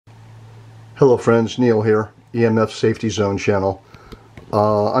Hello friends, Neil here, EMF Safety Zone channel.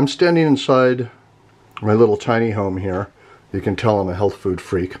 I'm standing inside my little tiny home here. You can tell I'm a health food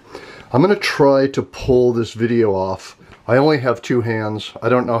freak. I'm going to try to pull this video off. I only have two hands. I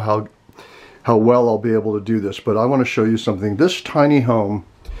don't know how well I'll be able to do this, but I want to show you something. This tiny home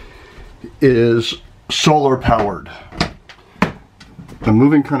is solar powered. I'm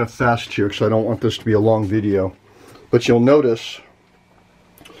moving kind of fast here because I don't want this to be a long video, but you'll notice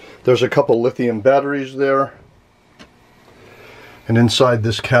there's a couple lithium batteries there, and inside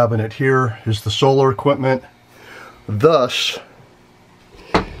this cabinet here is the solar equipment. Thus,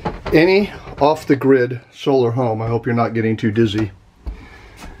 any off-the-grid solar home, I hope you're not getting too dizzy.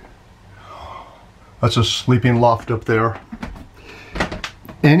 That's a sleeping loft up there.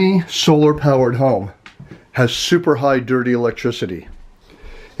 Any solar-powered home has super high dirty electricity.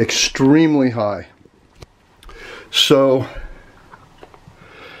 Extremely high. So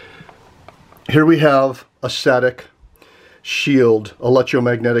here we have a Satic shield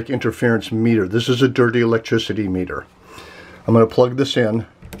electromagnetic interference meter. This is a dirty electricity meter. I'm going to plug this in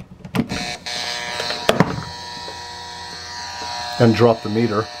and drop the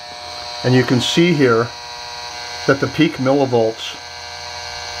meter, and you can see here that the peak millivolts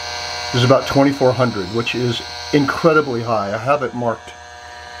is about 2400, which is incredibly high. I have it marked.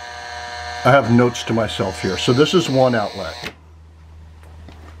 I have notes to myself here. So this is one outlet.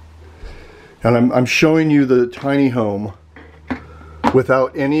 And I'm showing you the tiny home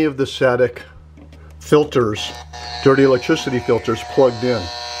without any of the Satic filters, dirty electricity filters, plugged in.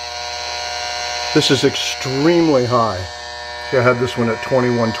 This is extremely high. See, I had this one at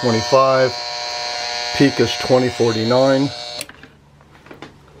 2125. Peak is 2049.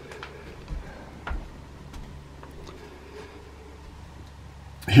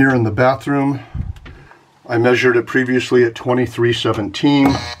 Here in the bathroom, I measured it previously at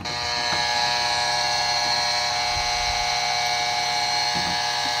 2317.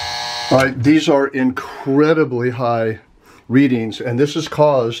 These are incredibly high readings, and this is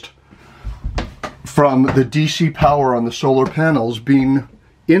caused from the DC power on the solar panels being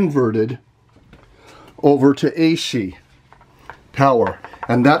inverted over to AC power,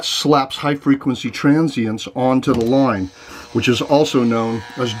 and that slaps high frequency transients onto the line, which is also known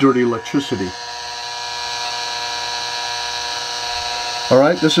as dirty electricity. All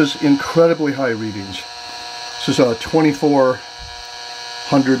right, this is incredibly high readings. This is a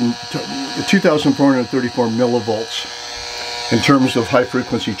 2434 millivolts in terms of high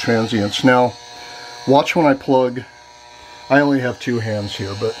frequency transients. Now, watch when I plug. I only have two hands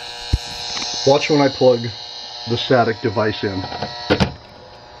here, but watch when I plug the Satic device in.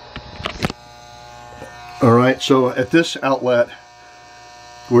 All right, so at this outlet,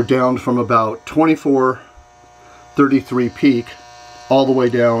 we're down from about 2433 peak all the way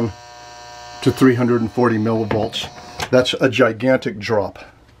down to 340 millivolts. That's a gigantic drop.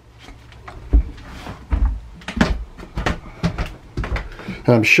 And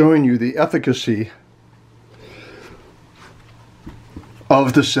I'm showing you the efficacy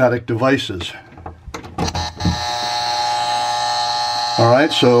of the Satic devices. All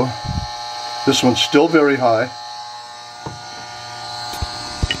right, so this one's still very high.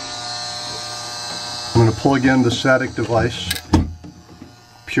 I'm going to plug in the Satic device,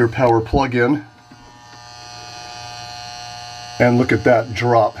 pure power plug-in, and look at that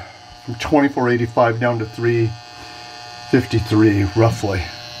drop from 2485 down to 353 roughly.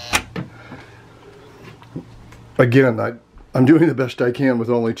 Again, I'm doing the best I can with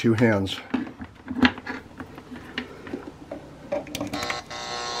only two hands.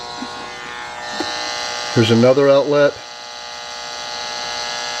 Here's another outlet,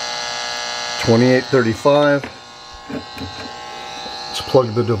 2835. Let's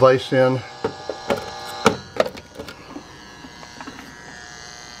plug the device in.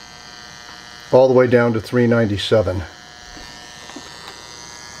 All the way down to 397.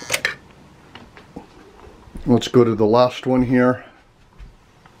 Let's go to the last one here.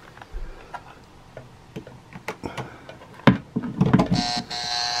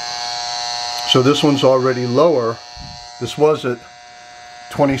 So this one's already lower. This was at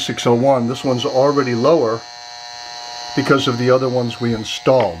 2601. This one's already lower because of the other ones we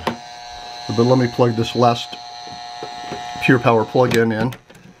installed. But let me plug this last pure power plug-in in.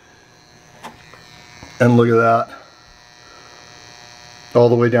 And look at that. All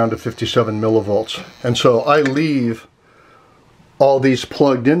the way down to 57 millivolts. And so I leave all these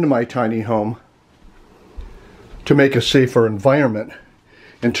plugged into my tiny home to make a safer environment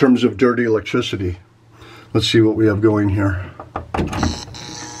in terms of dirty electricity. Let's see what we have going here.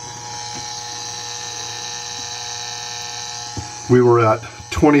 We were at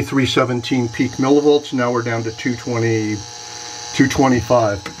 2317 peak millivolts. Now we're down to 220,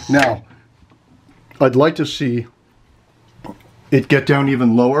 225. Now, I'd like to see it get down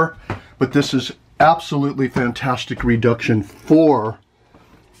even lower, but this is absolutely fantastic reduction for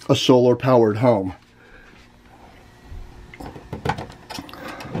a solar powered home.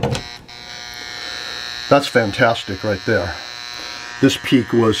 That's fantastic right there. This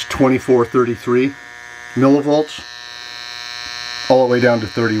peak was 2433 millivolts, all the way down to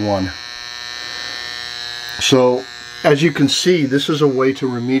 31. So, as you can see, this is a way to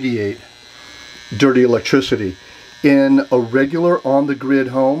remediate dirty electricity. In a regular on-the-grid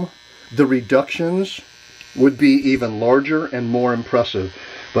home, the reductions would be even larger and more impressive.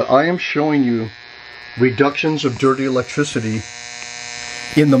 But I am showing you reductions of dirty electricity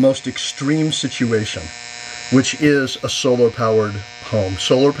in the most extreme situation, which is a solar-powered home.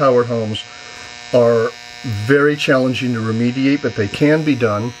 Solar-powered homes are very challenging to remediate, but they can be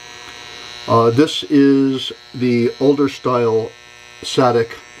done. This is the older style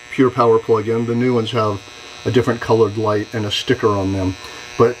Satic Pure Power plug-in. The new ones have a different colored light and a sticker on them.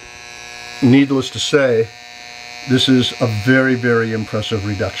 But needless to say, this is a very, very impressive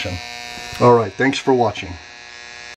reduction. All right, thanks for watching.